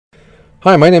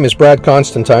Hi, my name is Brad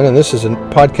Constantine, and this is a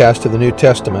podcast of the New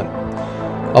Testament.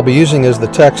 I'll be using as the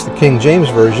text the King James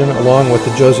Version along with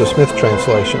the Joseph Smith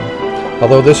translation.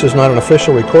 Although this is not an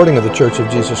official recording of the Church of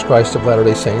Jesus Christ of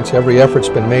Latter-day Saints, every effort's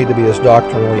been made to be as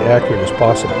doctrinally accurate as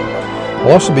possible.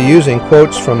 I'll also be using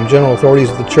quotes from general authorities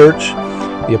of the Church,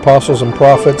 the apostles and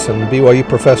prophets, and BYU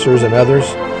professors and others,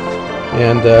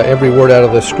 and every word out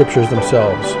of the Scriptures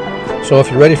themselves. So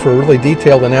if you're ready for a really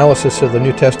detailed analysis of the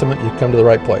New Testament, you've come to the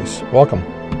right place. Welcome.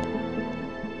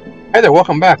 Hi there,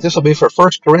 welcome back. This will be for 1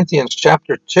 Corinthians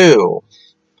chapter 2.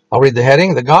 I'll read the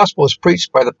heading. The gospel is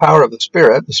preached by the power of the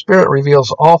Spirit. The Spirit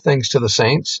reveals all things to the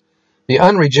saints. The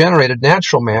unregenerated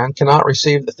natural man cannot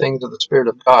receive the things of the Spirit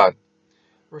of God.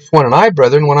 Verse 1, And I,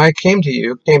 brethren, when I came to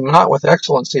you, came not with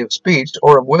excellency of speech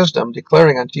or of wisdom,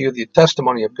 declaring unto you the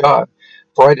testimony of God.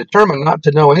 For I determined not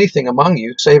to know anything among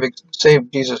you,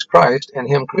 save Jesus Christ and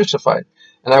him crucified.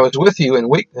 And I was with you in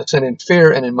weakness and in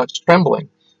fear and in much trembling.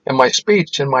 And my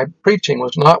speech and my preaching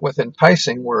was not with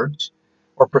enticing words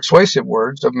or persuasive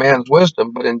words of man's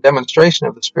wisdom, but in demonstration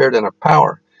of the Spirit and of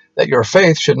power, that your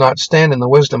faith should not stand in the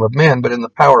wisdom of men, but in the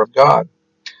power of God.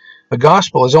 The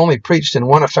gospel is only preached in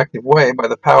one effective way, by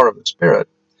the power of the Spirit.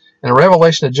 In a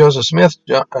revelation of Joseph Smith,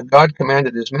 God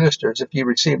commanded his ministers, If ye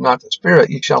receive not the Spirit,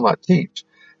 ye shall not teach.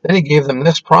 Then he gave them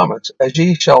this promise, As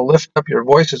ye shall lift up your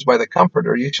voices by the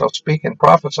Comforter, ye shall speak and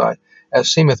prophesy,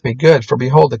 as seemeth me good. For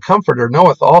behold, the Comforter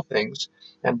knoweth all things,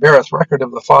 and beareth record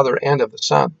of the Father and of the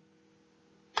Son.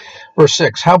 Verse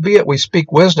 6, Howbeit we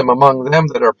speak wisdom among them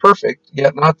that are perfect,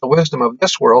 yet not the wisdom of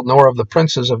this world, nor of the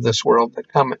princes of this world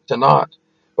that come to naught.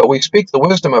 But we speak the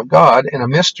wisdom of God in a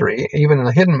mystery, even in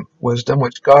the hidden wisdom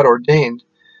which God ordained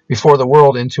before the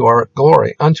world unto our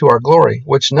glory,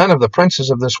 which none of the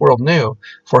princes of this world knew.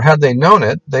 For had they known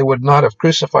it, they would not have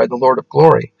crucified the Lord of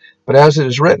glory. But as it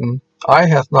is written, Eye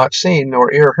hath not seen,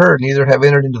 nor ear heard, neither have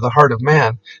entered into the heart of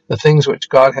man the things which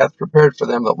God hath prepared for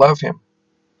them that love him.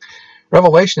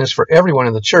 Revelation is for everyone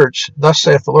in the church. Thus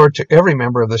saith the Lord to every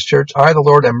member of this church, I, the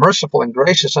Lord, am merciful and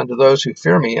gracious unto those who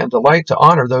fear me, and delight to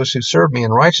honor those who serve me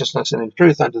in righteousness and in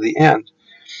truth unto the end.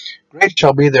 Great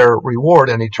shall be their reward,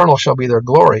 and eternal shall be their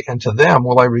glory, and to them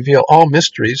will I reveal all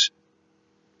mysteries,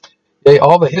 yea,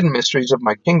 all the hidden mysteries of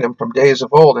my kingdom from days of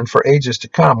old and for ages to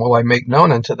come will I make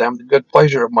known unto them the good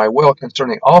pleasure of my will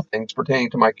concerning all things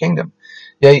pertaining to my kingdom.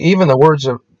 Yea, even the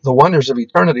wonders of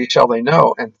eternity shall they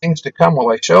know, and things to come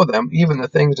will I show them, even the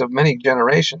things of many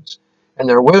generations. And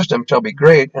their wisdom shall be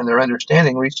great, and their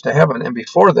understanding reach to heaven, and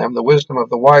before them the wisdom of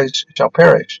the wise shall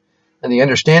perish, and the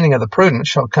understanding of the prudent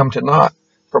shall come to naught.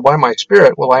 For by my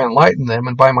Spirit will I enlighten them,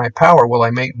 and by my power will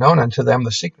I make known unto them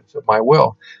the secrets of my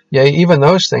will. Yea, even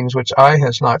those things which eye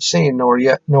has not seen, nor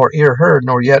ear heard,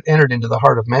 nor yet entered into the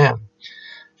heart of man.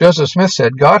 Joseph Smith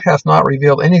said, God hath not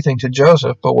revealed anything to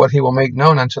Joseph, but what he will make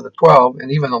known unto the 12,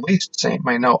 and even the least saint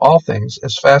may know all things,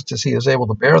 as fast as he is able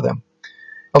to bear them.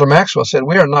 Elder Maxwell said,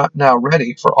 We are not now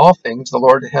ready for all things the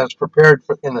Lord has prepared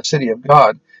in the city of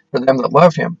God for them that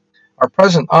love him. Our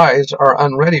present eyes are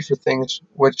unready for things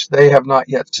which they have not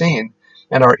yet seen,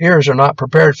 and our ears are not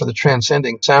prepared for the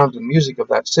transcending sounds and music of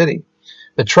that city.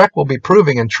 The trek will be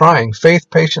proving and trying. Faith,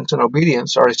 patience, and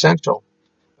obedience are essential.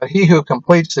 But he who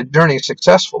completes the journey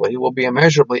successfully will be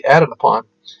immeasurably added upon,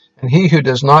 and he who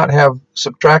does not have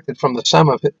subtracted from the sum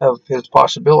of his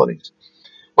possibilities.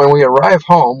 When we arrive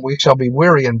home, we shall be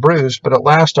weary and bruised, but at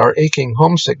last our aching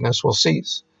homesickness will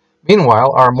cease.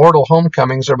 Meanwhile, our mortal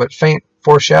homecomings are but faint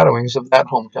foreshadowings of that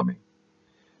homecoming.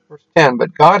 Verse 10,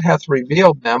 But God hath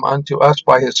revealed them unto us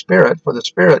by his Spirit, for the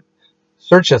Spirit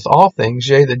searcheth all things,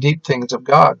 yea, the deep things of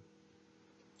God.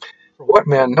 For what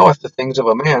man knoweth the things of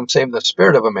a man, save the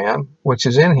spirit of a man, which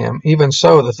is in him? Even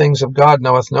so the things of God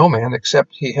knoweth no man,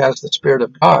 except he has the Spirit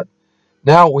of God.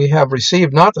 Now we have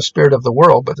received not the spirit of the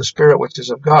world, but the Spirit which is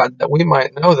of God, that we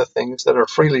might know the things that are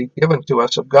freely given to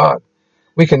us of God.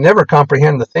 We can never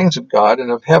comprehend the things of God and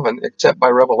of heaven, except by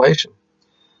revelation.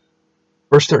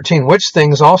 Verse 13, Which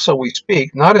things also we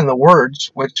speak, not in the words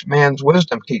which man's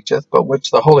wisdom teacheth, but which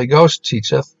the Holy Ghost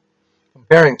teacheth,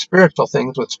 comparing spiritual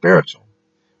things with spiritual.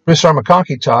 Bruce R.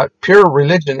 McConkie taught, Pure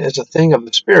religion is a thing of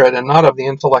the Spirit and not of the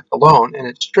intellect alone, and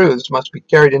its truths must be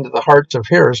carried into the hearts of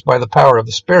hearers by the power of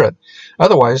the Spirit.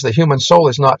 Otherwise, the human soul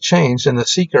is not changed, and the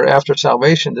seeker after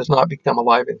salvation does not become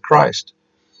alive in Christ.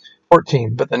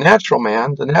 14. But the natural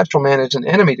man is an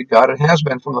enemy to God and has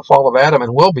been from the fall of Adam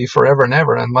and will be forever and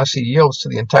ever, unless he yields to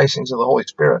the enticings of the Holy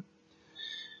Spirit.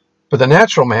 But the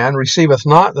natural man receiveth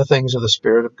not the things of the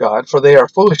Spirit of God, for they are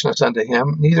foolishness unto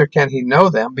him, neither can he know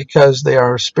them, because they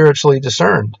are spiritually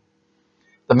discerned.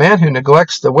 The man who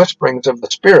neglects the whisperings of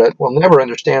the Spirit will never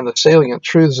understand the salient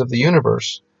truths of the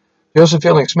universe. Joseph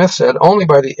Fielding Smith said, "Only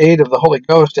by the aid of the Holy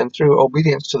Ghost and through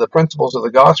obedience to the principles of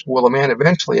the gospel will a man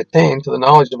eventually attain to the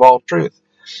knowledge of all truth."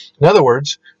 In other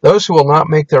words, those who will not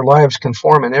make their lives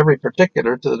conform in every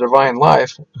particular to the divine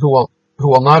life, who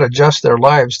will not adjust their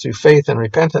lives through faith and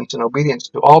repentance and obedience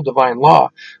to all divine law,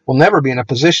 will never be in a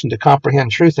position to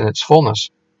comprehend truth in its fullness.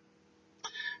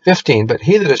 15. But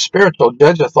he that is spiritual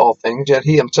judgeth all things, yet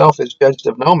he himself is judged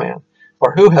of no man.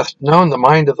 For who hath known the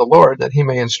mind of the Lord, that he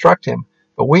may instruct him?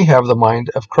 But we have the mind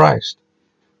of Christ.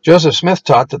 Joseph Smith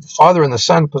taught that the Father and the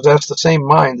Son possess the same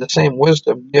mind, the same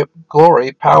wisdom,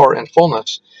 glory, power, and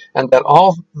fullness, and that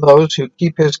all those who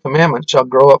keep his commandments shall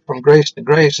grow up from grace to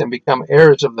grace and become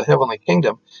heirs of the heavenly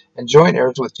kingdom, and joint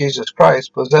heirs with Jesus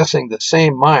Christ, possessing the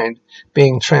same mind,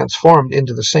 being transformed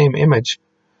into the same image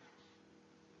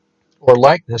or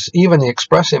likeness, even the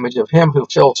express image of him who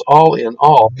fills all in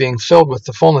all, being filled with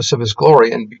the fullness of his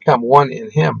glory, and become one in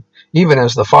him, even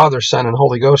as the Father, Son, and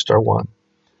Holy Ghost are one.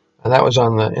 And that was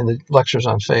in the lectures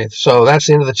on faith. So that's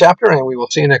the end of the chapter, and we will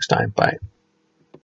see you next time. Bye.